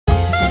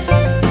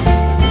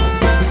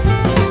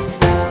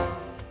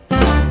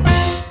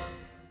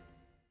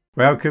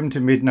Welcome to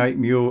Midnight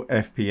Mule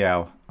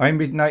FPL. I'm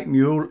Midnight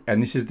Mule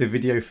and this is the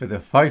video for the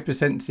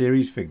 5%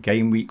 series for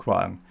Game Week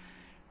 1.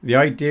 The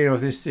idea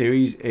of this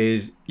series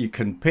is you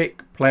can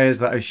pick players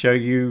that I show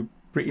you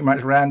pretty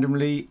much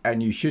randomly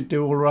and you should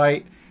do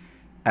alright.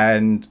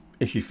 And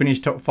if you finish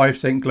top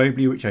 5%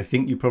 globally, which I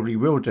think you probably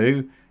will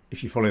do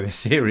if you follow this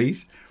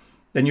series,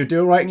 then you'll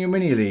do alright in your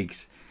mini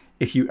leagues.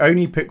 If you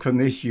only pick from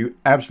this, you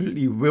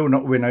absolutely will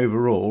not win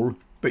overall,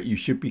 but you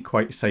should be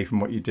quite safe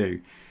in what you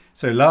do.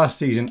 So last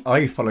season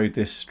I followed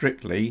this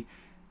strictly,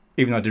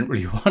 even though I didn't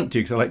really want to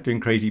because I like doing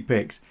crazy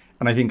picks.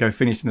 And I think I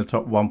finished in the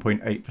top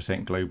 1.8%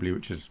 globally,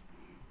 which is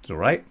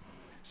alright.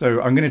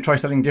 So I'm going to try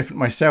something different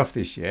myself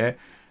this year.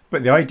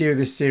 But the idea of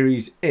this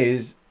series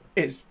is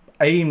it's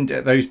aimed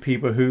at those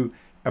people who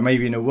are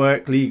maybe in a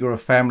work league or a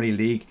family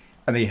league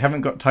and they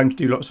haven't got time to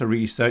do lots of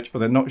research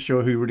or they're not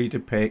sure who really to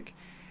pick.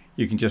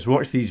 You can just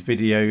watch these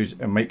videos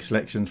and make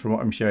selections from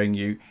what I'm showing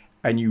you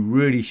and you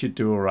really should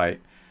do alright.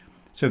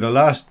 So the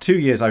last 2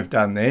 years I've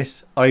done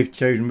this, I've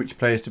chosen which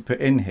players to put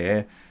in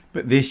here,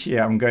 but this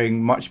year I'm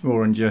going much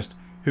more on just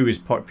who is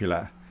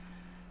popular.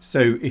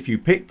 So if you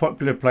pick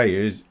popular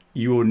players,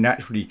 you will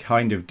naturally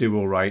kind of do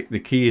all right. The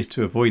key is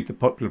to avoid the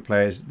popular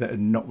players that are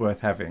not worth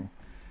having.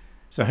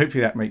 So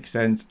hopefully that makes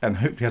sense, and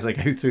hopefully as I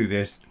go through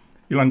this,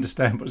 you'll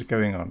understand what's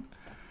going on.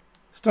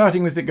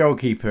 Starting with the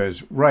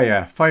goalkeepers,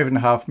 Raya,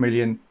 5.5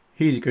 million.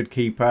 He's a good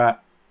keeper.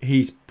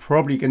 He's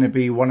probably going to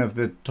be one of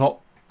the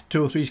top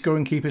 2 or 3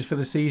 scoring keepers for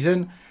the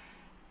season.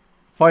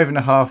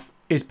 5.5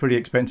 is pretty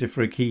expensive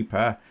for a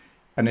keeper,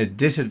 and a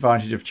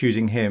disadvantage of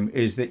choosing him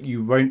is that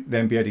you won't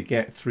then be able to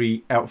get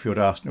 3 outfield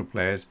Arsenal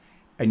players,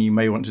 and you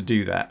may want to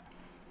do that.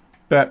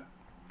 But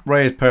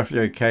Ray is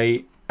perfectly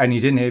okay, and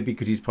he's in here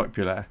because he's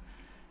popular.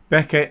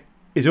 Becker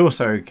is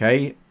also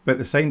okay, but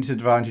the same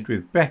disadvantage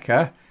with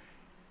Becker.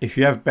 If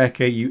you have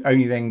Becker, you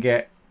only then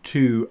get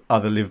 2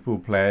 other Liverpool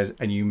players,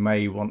 and you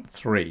may want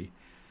 3.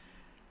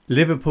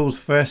 Liverpool's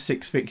first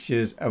 6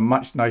 fixtures are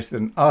much nicer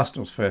than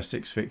Arsenal's first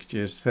 6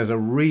 fixtures. So there's a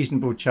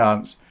reasonable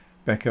chance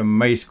Becker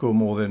may score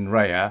more than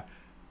Raya,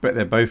 but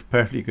they're both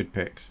perfectly good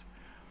picks.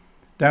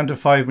 Down to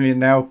 5 million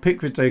now.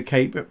 Pickford's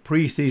okay, but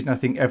pre-season I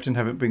think Everton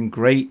haven't been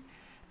great,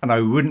 and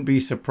I wouldn't be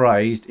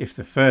surprised if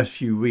the first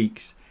few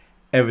weeks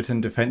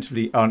Everton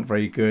defensively aren't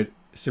very good,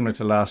 similar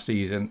to last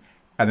season,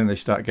 and then they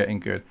start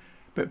getting good.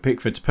 But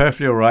Pickford's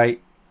perfectly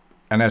alright,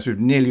 and as with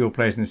nearly all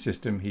players in the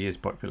system, he is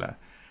popular.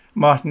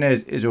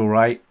 Martinez is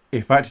alright.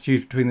 If I had to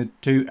choose between the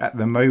 2 at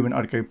the moment,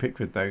 I'd go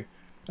Pickford though.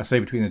 I say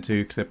between the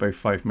 2 because they're both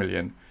 5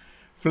 million.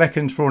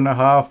 Flecken's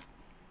 4.5.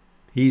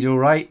 He's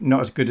alright.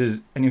 Not as good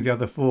as any of the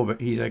other 4, but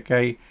he's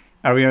okay.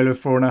 Areola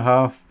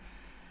 4.5.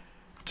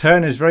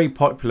 Turner's very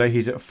popular.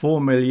 He's at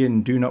 4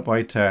 million. Do not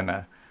buy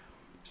Turner.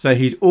 So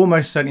he's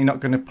almost certainly not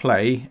going to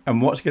play.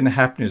 And what's going to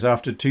happen is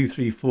after 2,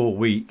 3, 4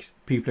 weeks,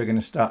 people are going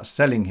to start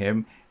selling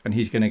him and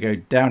he's going to go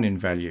down in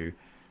value.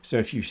 So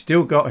if you've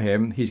still got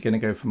him, he's going to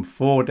go from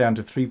 4 down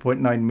to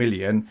 3.9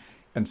 million.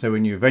 And so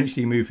when you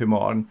eventually move him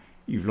on,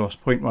 you've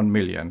lost 0.1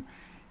 million.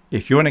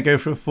 If you want to go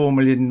for a 4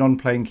 million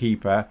non-playing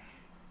keeper,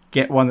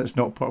 get one that's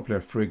not popular.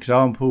 For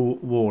example,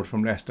 Ward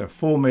from Leicester,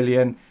 4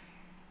 million.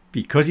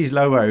 Because he's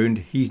low owned,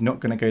 he's not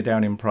going to go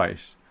down in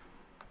price.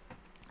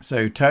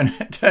 So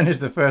Turner's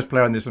the first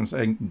player on this I'm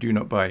saying do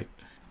not buy.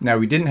 Now,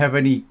 we didn't have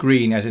any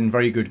green, as in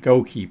very good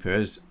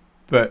goalkeepers.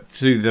 But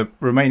through the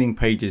remaining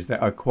pages,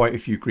 there are quite a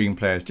few green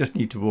players. Just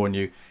need to warn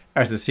you,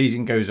 as the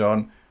season goes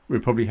on,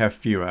 we'll probably have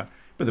fewer.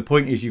 But the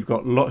point is you've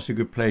got lots of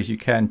good players you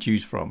can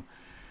choose from.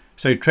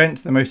 So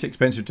Trent, the most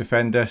expensive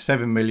defender,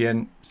 7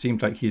 million.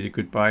 Seems like he's a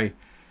good buy.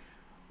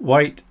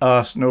 White,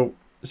 Arsenal,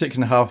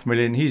 6.5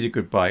 million. He's a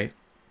good buy.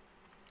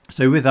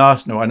 So with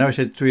Arsenal, I know I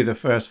said 3 of the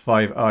first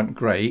 5 aren't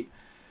great.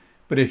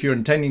 But if you're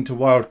intending to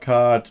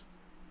wildcard,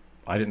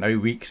 I don't know,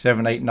 week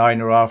 7, 8, 9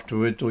 or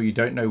afterwards, or you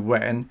don't know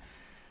when,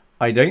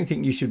 I don't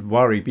think you should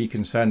be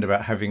concerned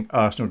about having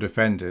Arsenal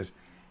defenders.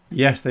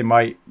 Yes, they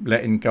might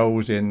let in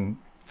goals in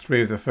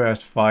 3 of the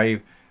first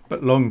 5,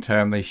 but long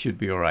term they should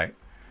be alright.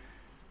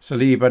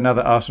 Saliba,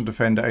 another Arsenal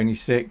defender, only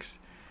 6.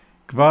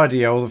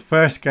 Gvardiol, the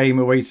first game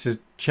away to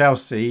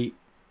Chelsea,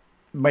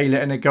 may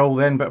let in a goal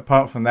then, but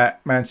apart from that,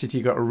 Man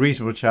City got a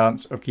reasonable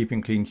chance of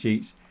keeping clean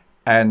sheets,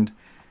 and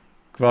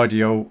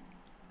Gvardiol,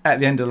 at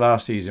the end of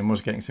last season,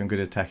 was getting some good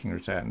attacking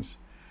returns.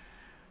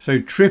 So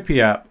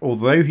Trippier,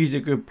 although he's a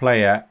good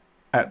player,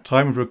 at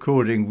time of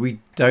recording,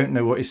 we don't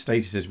know what his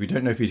status is. We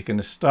don't know if he's going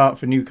to start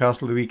for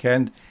Newcastle the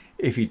weekend.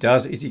 If he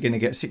does, is he going to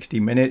get 60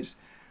 minutes?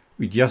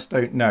 We just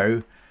don't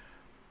know.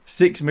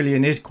 6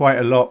 million is quite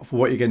a lot for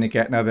what you're going to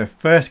get. Now, their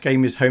first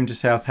game is home to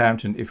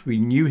Southampton. If we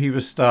knew he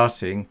was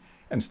starting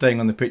and staying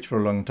on the pitch for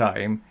a long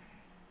time,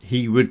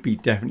 he would be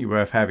definitely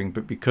worth having.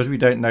 But because we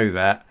don't know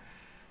that,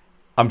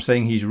 I'm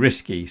saying he's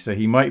risky. So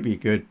he might be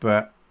good,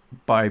 but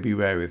buy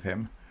beware with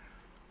him.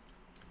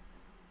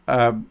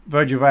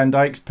 Virgil van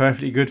Dijk's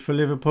perfectly good for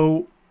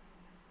Liverpool.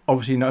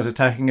 Obviously not as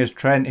attacking as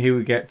Trent. He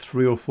would get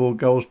 3 or 4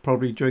 goals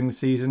probably during the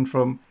season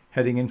from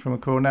heading in from a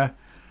corner.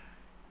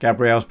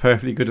 Gabriel's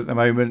perfectly good at the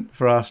moment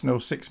for Arsenal,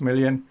 6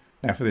 million.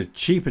 Now for the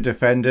cheaper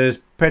defenders,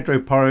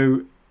 Pedro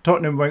Porro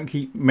Tottenham won't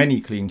keep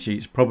many clean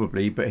sheets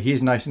probably, but he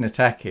is nice and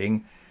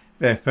attacking.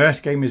 Their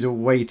first game is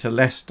away to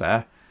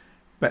Leicester,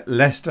 but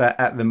Leicester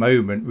at the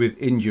moment, with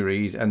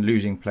injuries and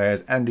losing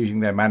players and losing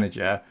their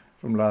manager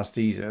from last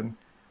season,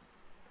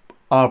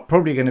 are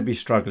probably going to be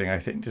struggling, I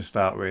think, to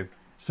start with.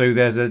 So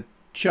there's a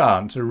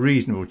chance, a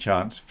reasonable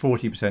chance,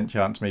 40%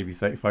 chance, maybe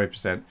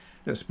 35%,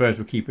 that Spurs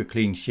will keep a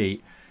clean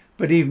sheet.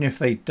 But even if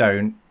they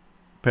don't,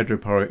 Pedro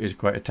Porro is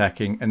quite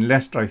attacking, and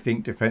Leicester, I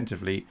think,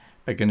 defensively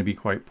are going to be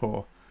quite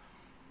poor.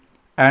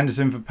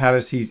 Anderson for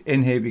Palace, he's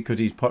in here because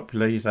he's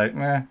popular. He's like,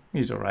 nah,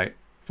 he's all right.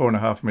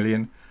 4.5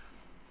 million.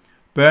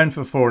 Burn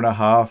for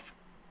 4.5.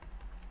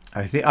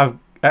 I think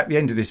at the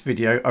end of this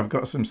video, I've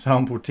got some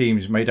sample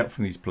teams made up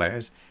from these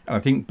players, and I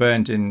think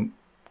Burn's in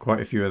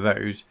quite a few of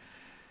those.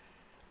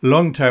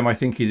 Long term, I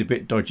think he's a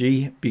bit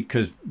dodgy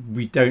because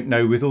we don't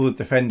know, with all the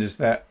defenders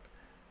that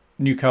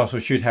Newcastle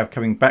should have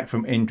coming back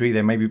from injury.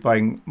 They may be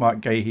buying Mark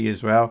Gahey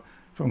as well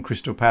from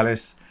Crystal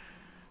Palace.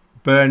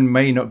 Burn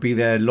may not be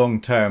there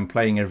long term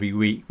playing every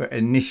week, but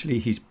initially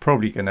he's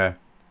probably going to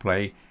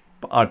play.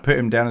 But I'd put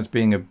him down as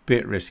being a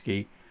bit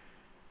risky.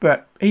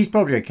 But he's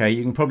probably okay.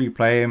 You can probably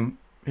play him.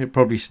 He'll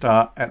probably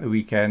start at the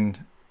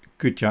weekend.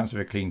 Good chance of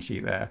a clean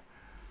sheet there.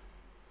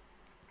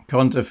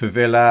 Konsa for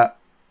Villa.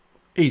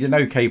 He's an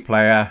okay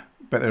player,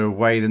 but they're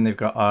away. Then they've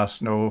got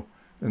Arsenal.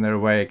 Then they're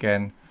away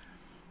again.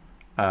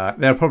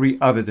 There are probably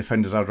other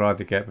defenders I'd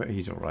rather get, but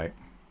he's all right.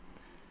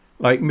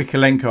 Like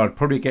Mikalenko, I'd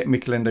probably get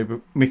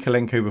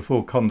Mikalenko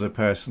before Konsa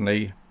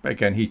personally. But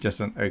again, he's just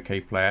an okay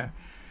player.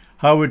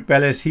 Harwood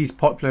Bellis, he's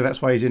popular.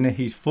 That's why he's in it.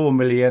 He's 4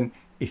 million.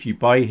 If you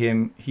buy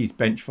him, he's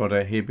bench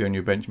fodder. He'll be on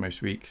your bench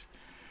most weeks.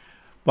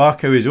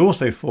 Barco is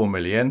also 4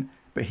 million,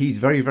 but he's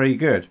very, very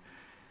good.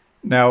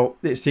 Now,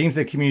 it seems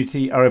the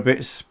community are a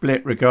bit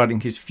split regarding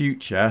his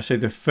future. So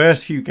the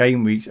first few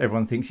game weeks,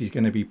 everyone thinks he's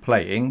going to be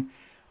playing.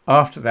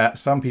 After that,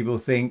 some people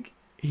think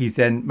he's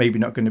then maybe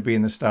not going to be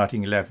in the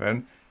starting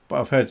 11. But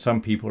I've heard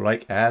some people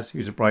like Az,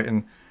 who's a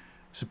Brighton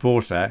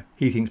supporter,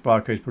 he thinks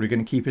Barco is probably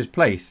going to keep his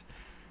place.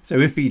 So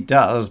if he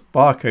does,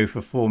 Barco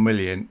for 4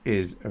 million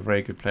is a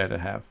very good player to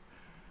have.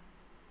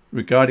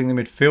 Regarding the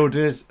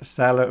midfielders,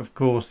 Salah, of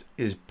course,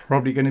 is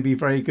probably going to be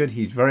very good.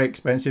 He's very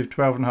expensive,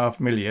 12.5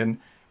 million,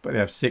 but they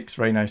have 6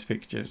 very nice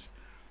fixtures.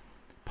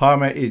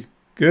 Palmer is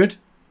good.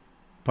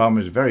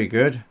 Palmer's very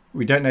good.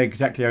 We don't know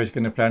exactly how he's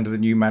going to play under the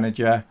new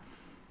manager,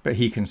 but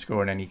he can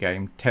score in any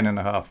game.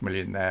 10.5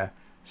 million there.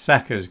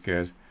 Saka's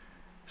good.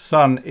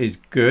 Son is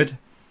good.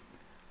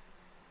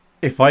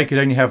 If I could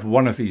only have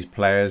one of these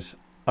players,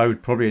 I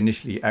would probably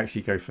initially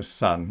actually go for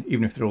Son,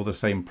 even if they're all the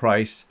same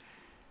price.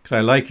 Because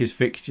I like his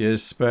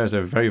fixtures. Spurs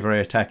are very, very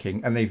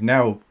attacking. And they've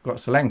now got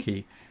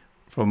Solanke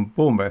from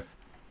Bournemouth.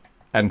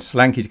 And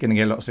Solanke's going to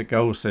get lots of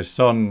goals. So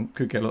Son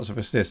could get lots of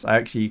assists.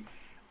 I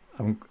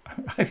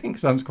think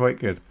Son's quite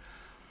good.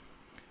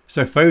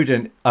 So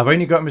Foden, I've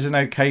only got him as an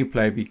okay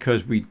player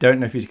because we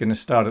don't know if he's going to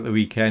start at the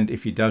weekend.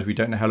 If he does, we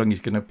don't know how long he's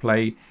going to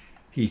play.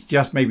 He's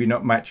just maybe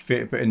not match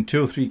fit. But in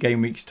 2 or 3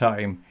 game weeks'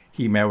 time,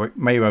 he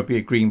may well be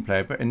a green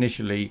player. But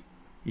initially,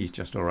 he's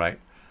just all right.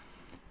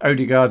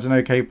 Odegaard's an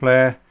okay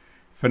player.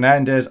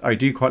 Fernandes, I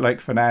do quite like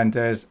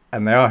Fernandes,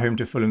 and they are home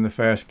to Fulham the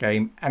first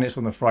game, and it's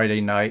on the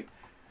Friday night.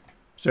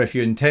 So if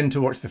you intend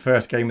to watch the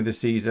first game of the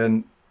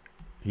season,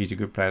 he's a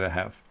good player to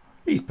have.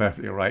 He's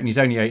perfectly all right, and he's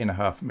only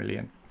 8.5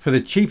 million. For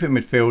the cheaper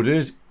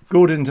midfielders,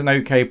 Gordon's an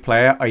okay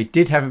player. I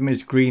did have him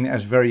as green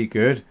as very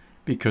good,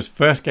 because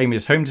first game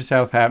is home to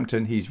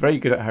Southampton. He's very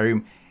good at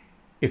home.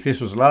 If this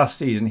was last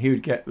season, he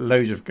would get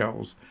loads of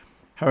goals.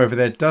 However,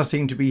 there does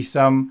seem to be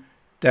some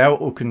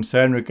doubt or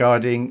concern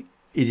regarding,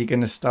 is he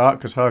going to start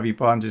because Harvey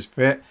Barnes is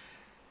fit?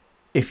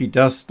 If he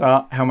does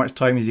start, how much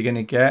time is he going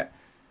to get?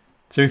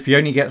 So if he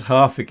only gets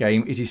half a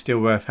game, is he still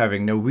worth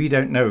having? No, we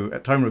don't know.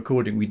 At time of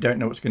recording, we don't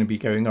know what's going to be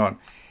going on.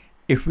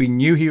 If we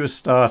knew he was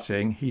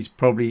starting, he's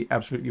probably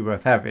absolutely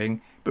worth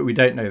having, but we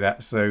don't know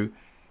that, so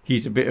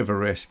he's a bit of a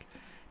risk.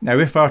 Now,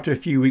 if after a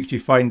few weeks we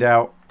find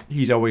out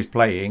he's always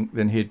playing,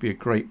 then he'd be a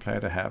great player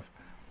to have.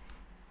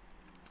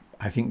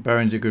 I think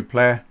Bowen's a good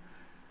player.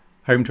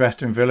 Home to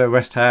Aston Villa.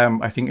 West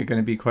Ham, I think, are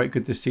going to be quite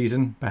good this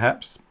season,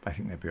 perhaps. I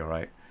think they'll be all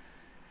right.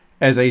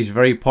 Eze's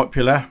very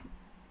popular.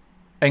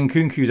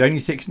 Nkunku's only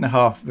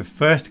 6.5. The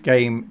first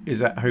game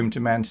is at home to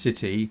Man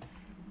City.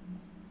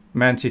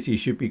 Man City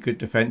should be good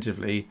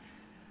defensively.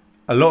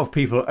 A lot of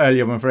people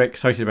earlier were very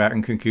excited about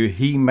Nkunku.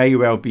 He may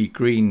well be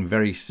green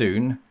very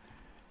soon,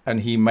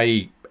 and he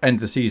may end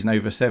the season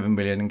over 7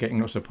 million and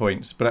getting lots of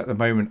points. But at the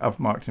moment, I've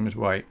marked him as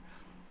white.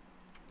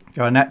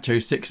 Garnacho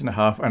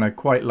 6.5, and I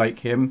quite like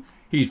him.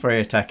 He's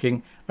very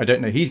attacking. I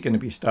don't know he's going to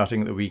be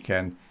starting at the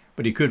weekend,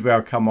 but he could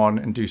well come on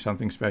and do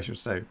something special.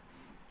 So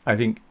I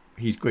think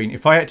he's green.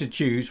 If I had to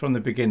choose from the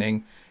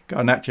beginning,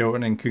 Garnacho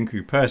and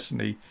Nkunku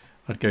personally,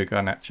 I'd go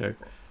Garnacho.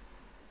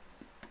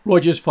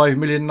 Rodgers 5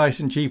 million, nice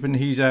and cheap, and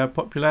he's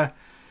popular.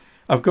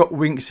 I've got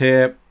Winks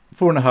here,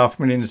 4.5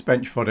 million as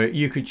bench fodder.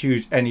 You could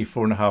choose any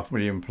 4.5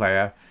 million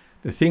player.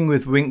 The thing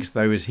with Winks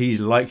though is he's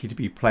likely to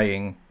be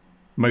playing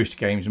most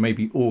games,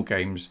 maybe all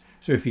games.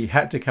 So if he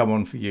had to come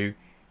on for you,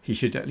 he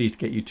should at least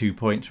get you 2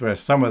 points. Whereas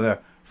some of the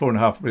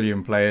 4.5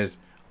 million players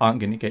aren't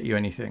going to get you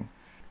anything.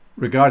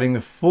 Regarding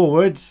the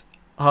forwards,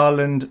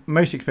 Haaland,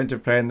 most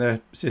expensive player in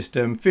the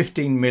system,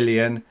 15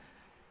 million.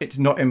 It's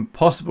not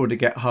impossible to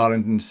get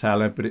Haaland and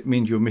Salah, but it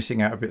means you're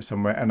missing out a bit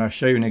somewhere. And I'll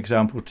show you an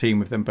example team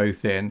with them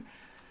both in.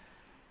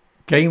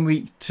 Game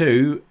week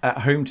 2 at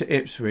home to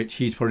Ipswich,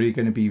 he's probably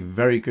going to be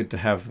very good to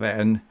have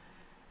then.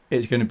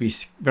 It's going to be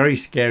very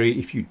scary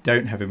if you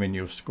don't have him in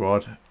your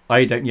squad.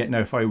 I don't yet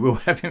know if I will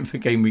have him for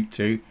game week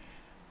 2.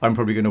 I'm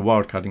probably going to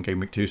wildcard in game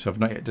week 2, so I've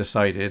not yet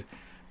decided.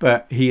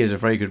 But he is a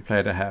very good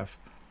player to have.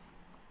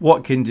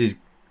 Watkins is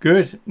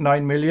good,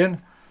 9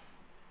 million.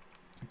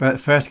 But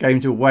first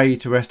game's away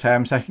to West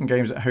Ham, second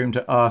game's at home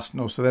to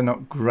Arsenal, so they're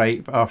not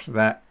great, but after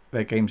that,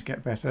 their games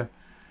get better.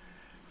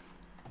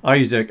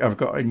 Isaac, I've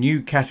got a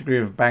new category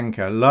of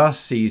banker.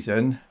 Last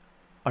season,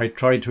 I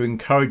tried to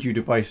encourage you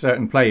to buy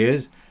certain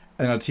players,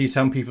 and I'd see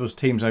some people's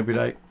teams, and I'd be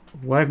like,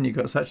 why haven't you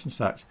got such and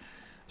such?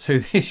 So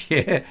this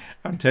year,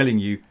 I'm telling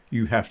you,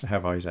 you have to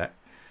have Isaac.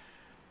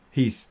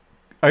 He's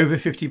over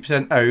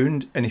 50%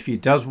 owned, and if he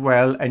does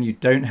well and you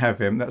don't have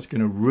him, that's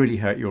going to really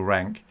hurt your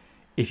rank.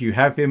 If you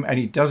have him and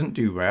he doesn't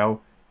do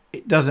well,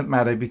 it doesn't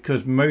matter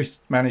because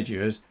most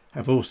managers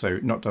have also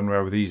not done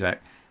well with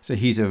Isaac. So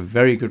he's a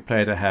very good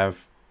player to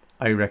have.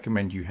 I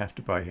recommend you have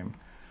to buy him.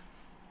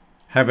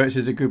 Havertz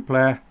is a good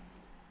player.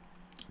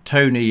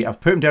 Tony,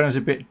 I've put him down as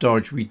a bit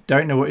dodge. We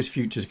don't know what his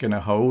future is going to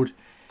hold.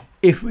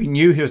 If we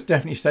knew he was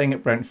definitely staying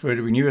at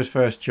Brentford, we knew his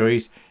first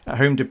choice, at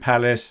home to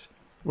Palace,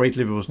 away to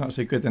Liverpool's not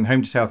so good, then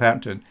home to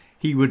Southampton,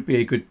 he would be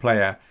a good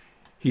player.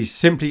 He's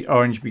simply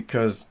orange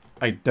because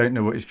I don't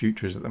know what his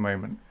future is at the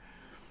moment.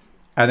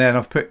 And then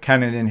I've put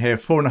Cannon in here,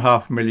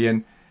 4.5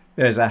 million.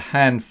 There's a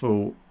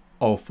handful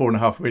of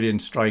 4.5 million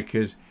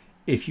strikers.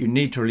 If you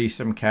need to release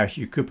some cash,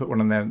 you could put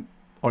one of them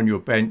on your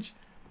bench.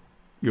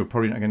 You're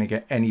probably not going to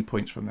get any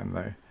points from them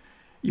though.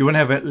 You want to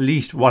have at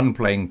least one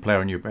playing player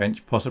on your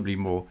bench, possibly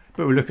more.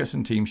 But we'll look at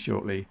some teams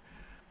shortly.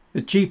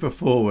 The cheaper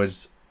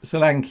forwards,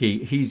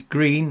 Solanke, he's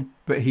green,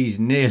 but he's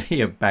nearly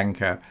a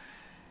banker.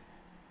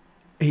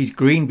 He's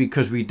green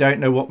because we don't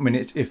know what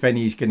minutes, if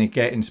any, he's going to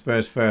get in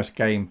Spurs' first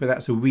game. But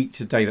that's a week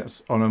today.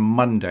 That's on a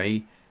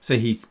Monday. So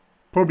he's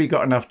probably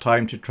got enough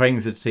time to train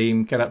with the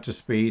team, get up to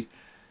speed.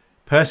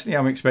 Personally,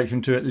 I'm expecting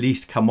him to at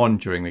least come on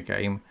during the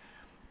game.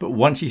 But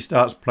once he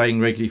starts playing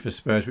regularly for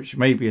Spurs, which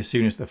may be as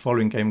soon as the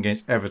following game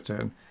against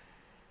Everton,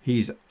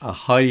 he's a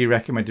highly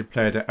recommended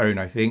player to own,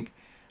 I think.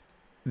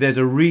 There's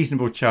a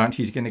reasonable chance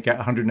he's going to get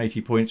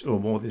 180 points or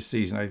more this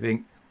season, I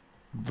think.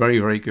 Very,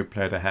 very good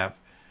player to have.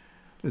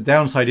 The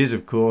downside is,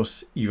 of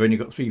course, you've only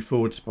got 3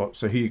 forward spots.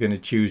 So who are you going to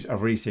choose?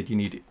 I've already said you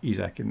need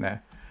Isaac in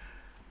there.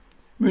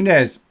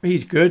 Muniz,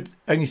 he's good.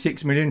 Only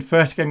 6 million.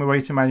 First game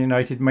away to Man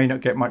United. May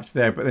not get much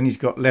there. But then he's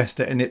got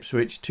Leicester and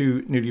Ipswich,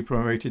 2 newly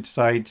promoted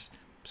sides.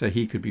 So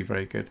he could be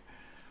very good.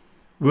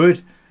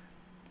 Wood.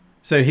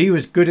 So he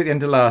was good at the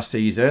end of last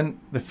season.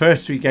 The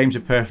first 3 games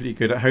are perfectly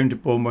good. At home to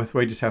Bournemouth,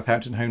 away to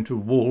Southampton, home to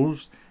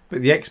Wolves.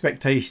 But the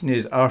expectation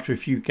is after a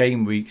few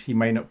game weeks, he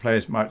may not play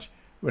as much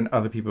when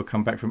other people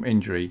come back from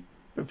injury.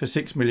 But for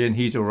 6 million,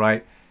 he's all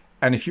right.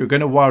 And if you're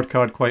going to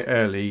wildcard quite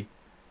early, it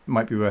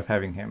might be worth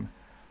having him.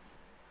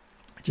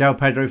 João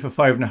Pedro for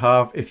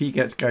 5.5. If he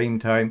gets game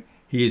time,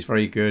 he is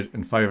very good.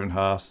 And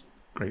 5.5,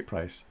 great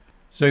price.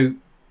 So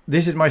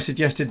this is my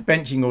suggested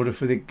benching order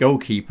for the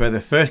goalkeeper.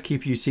 The first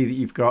keeper you see that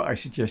you've got, I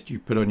suggest you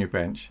put on your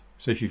bench.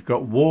 So if you've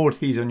got Ward,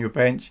 he's on your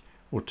bench.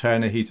 Or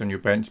Turner, he's on your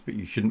bench. But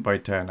you shouldn't buy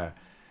Turner.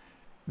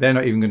 They're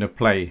not even going to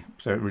play.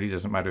 So it really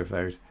doesn't matter with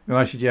those. Then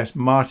I suggest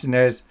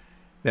Martinez,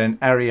 then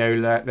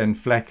Areola, then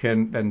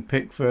Flecken, then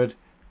Pickford,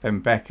 then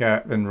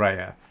Becker, then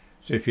Raya.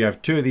 So if you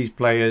have 2 of these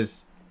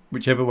players,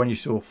 whichever one you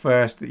saw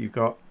first that you've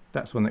got,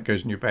 that's one that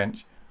goes on your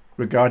bench.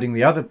 Regarding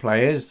the other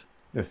players,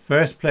 the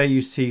first player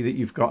you see that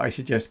you've got, I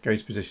suggest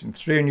goes position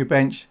 3 on your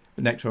bench,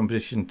 the next one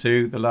position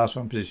 2, the last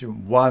one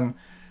position 1.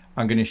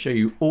 I'm going to show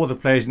you all the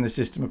players in the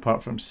system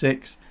apart from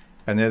 6,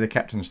 and they're the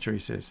captain's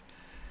choices.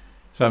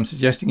 So I'm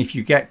suggesting if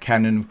you get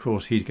Cannon, of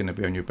course, he's going to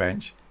be on your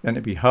bench. Then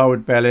it'd be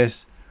Harwood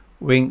Bellis,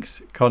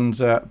 Winks,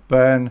 Konza,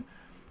 Byrne,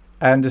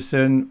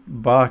 Anderson,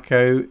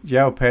 Barco,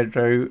 João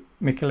Pedro,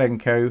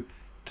 Mikalenko,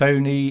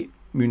 Tony,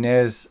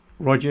 Muniz,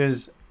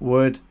 Rogers,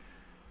 Wood,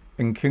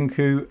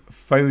 Nkunku,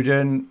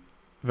 Foden,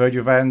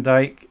 Virgil van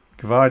Dijk,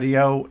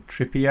 Gvardiol,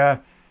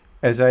 Trippier,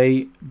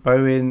 Eze,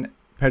 Bowen,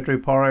 Pedro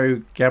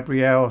Porro,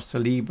 Gabriel,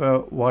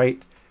 Saliba,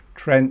 White,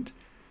 Trent,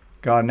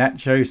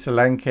 Garnacho,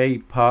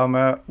 Solanke,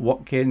 Palmer,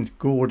 Watkins,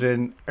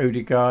 Gordon,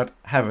 Odegaard,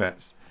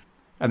 Havertz.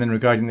 And then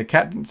regarding the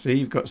captaincy,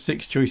 you've got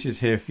 6 choices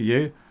here for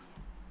you.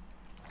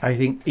 I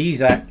think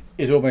Isaac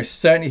is almost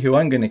certainly who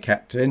I'm going to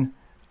captain.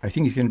 I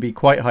think he's going to be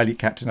quite highly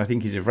captain. I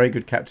think he's a very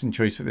good captain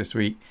choice for this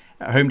week.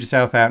 At home to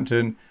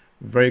Southampton,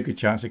 very good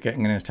chance of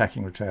getting an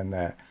attacking return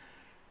there.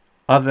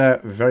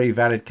 Other very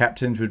valid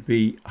captains would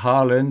be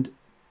Haaland,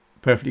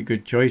 perfectly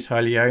good choice,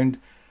 highly owned.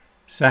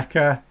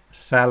 Saka,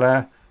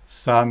 Salah,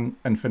 Son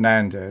and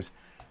Fernandes.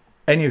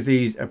 Any of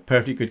these are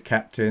perfectly good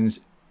captains,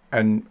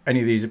 and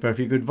any of these are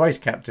perfectly good vice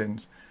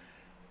captains.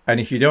 And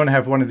if you don't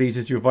have one of these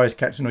as your vice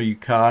captain, or you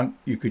can't,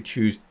 you could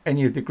choose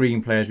any of the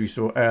green players we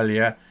saw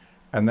earlier,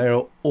 and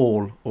they're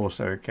all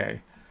also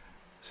okay.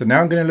 So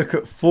now I'm going to look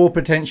at 4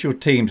 potential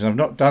teams, and I've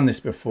not done this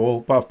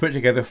before, but I've put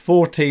together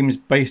 4 teams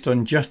based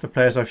on just the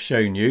players I've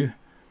shown you,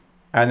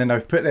 and then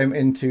I've put them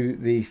into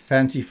the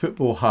Fantasy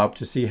Football Hub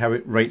to see how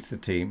it rates the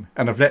team,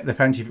 and I've let the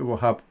Fantasy Football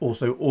Hub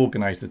also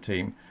organise the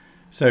team.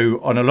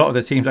 So on a lot of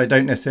the teams I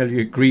don't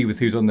necessarily agree with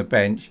who's on the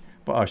bench,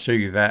 but I'll show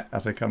you that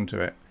as I come to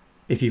it.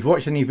 If you've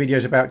watched any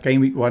videos about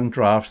Game Week 1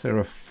 drafts, there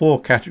are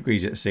 4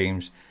 categories it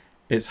seems.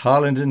 It's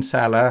Haaland and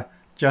Salah,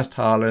 just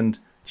Haaland,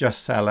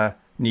 just Salah,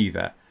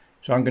 neither.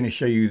 So I'm going to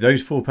show you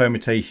those 4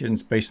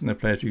 permutations based on the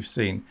players we've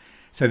seen.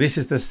 So this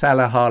is the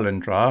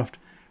Salah-Haaland draft.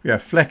 We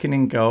have Flecken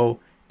in goal,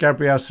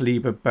 Gabriel,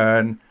 Saliba,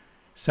 Burn,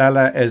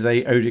 Salah, Eze,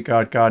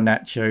 Odegaard,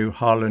 Garnacho,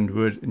 Haaland,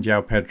 Wood and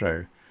João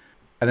Pedro.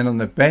 And then on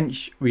the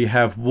bench we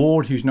have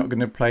Ward, who's not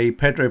going to play,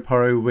 Pedro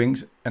Porro,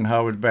 Winks and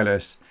Harwood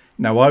Bellis.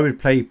 Now I would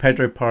play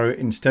Pedro Porro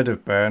instead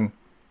of Burn,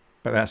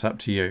 but that's up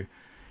to you.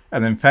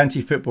 And then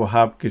Fantasy Football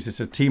Hub gives us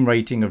a team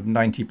rating of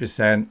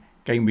 90%,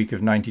 game week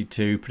of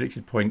 92,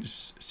 predicted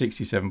points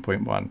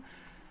 67.1. And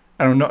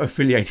I'm not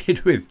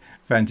affiliated with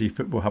Fantasy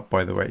Football Hub,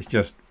 by the way. It's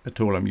just a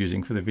tool I'm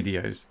using for the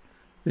videos.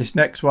 This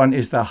next one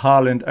is the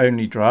Haaland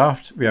only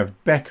draft. We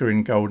have Becker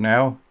in goal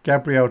now,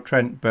 Gabriel,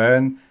 Trent,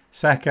 Burn,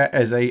 Saka,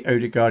 Eze,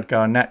 Odegaard,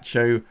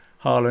 Garnacho,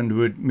 Haaland,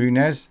 Wood,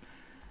 Muniz.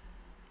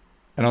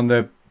 And on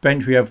the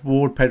bench we have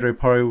Ward, Pedro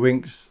Porro,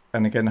 Winks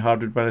and again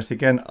Harwood Bellis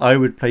again. I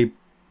would play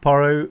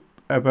Porro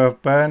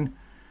above Burn.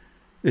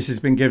 This has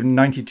been given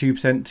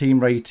 92%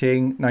 team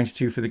rating,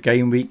 92 for the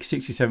game week,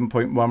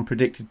 67.1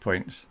 predicted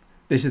points.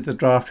 This is the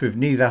draft with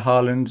neither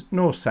Haaland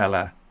nor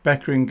Salah.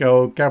 Becker in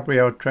goal,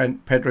 Gabriel,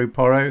 Trent, Pedro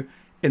Porro.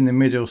 In the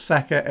middle,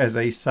 Saka,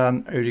 Eze,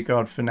 Son,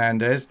 Odegaard,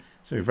 Fernandes.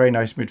 So very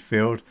nice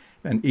midfield.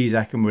 And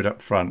Isak and Wood up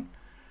front.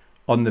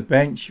 On the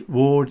bench,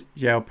 Ward,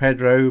 João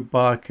Pedro,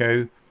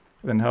 Barco,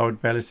 then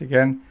Harwood Bellis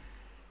again.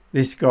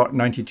 This got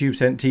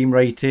 92% team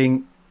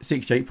rating,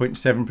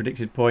 68.7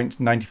 predicted points,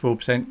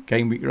 94%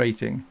 game week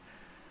rating.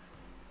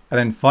 And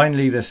then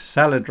finally the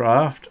Salah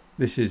draft.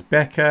 This is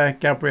Becker,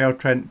 Gabriel,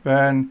 Trent,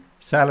 Burn,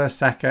 Salah,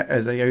 Saka,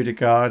 Eze,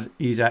 Odegaard,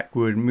 Isak,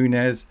 Wood,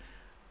 Muniz.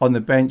 On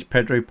the bench,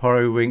 Pedro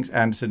Porro, Winks,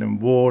 Anderson and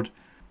Ward.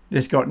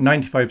 This got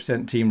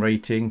 95% team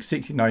rating,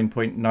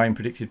 69.9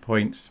 predicted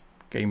points,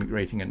 game week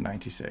rating at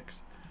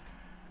 96.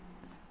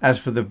 As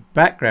for the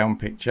background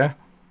picture,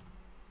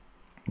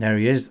 there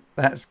he is.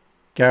 That's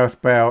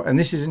Gareth Bale, and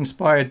this is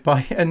inspired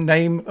by a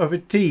name of a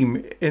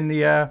team in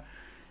the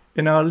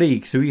in our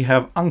league. So we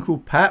have Uncle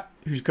Pat,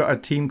 who's got a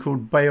team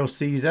called Bale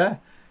Caesar,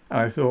 and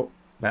I thought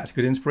that's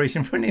good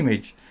inspiration for an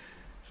image.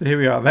 So here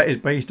we are. That is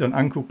based on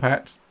Uncle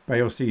Pat's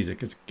Bale Caesar,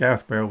 because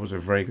Gareth Bale was a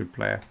very good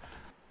player.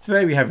 So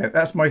there we have it.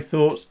 That's my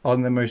thoughts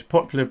on the most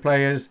popular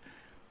players.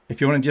 If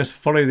you want to just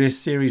follow this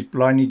series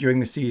blindly during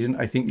the season,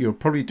 I think you'll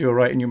probably do all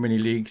right in your mini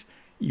leagues.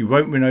 You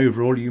won't win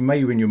overall. You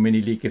may win your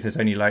mini league if there's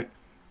only like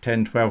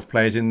 10, 12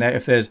 players in there.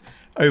 If there's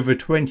over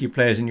 20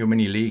 players in your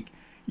mini league,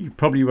 you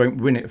probably won't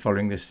win it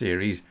following this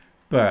series,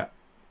 but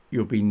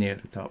you'll be near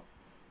the top.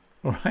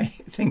 All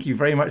right. Thank you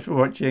very much for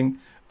watching.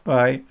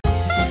 Bye.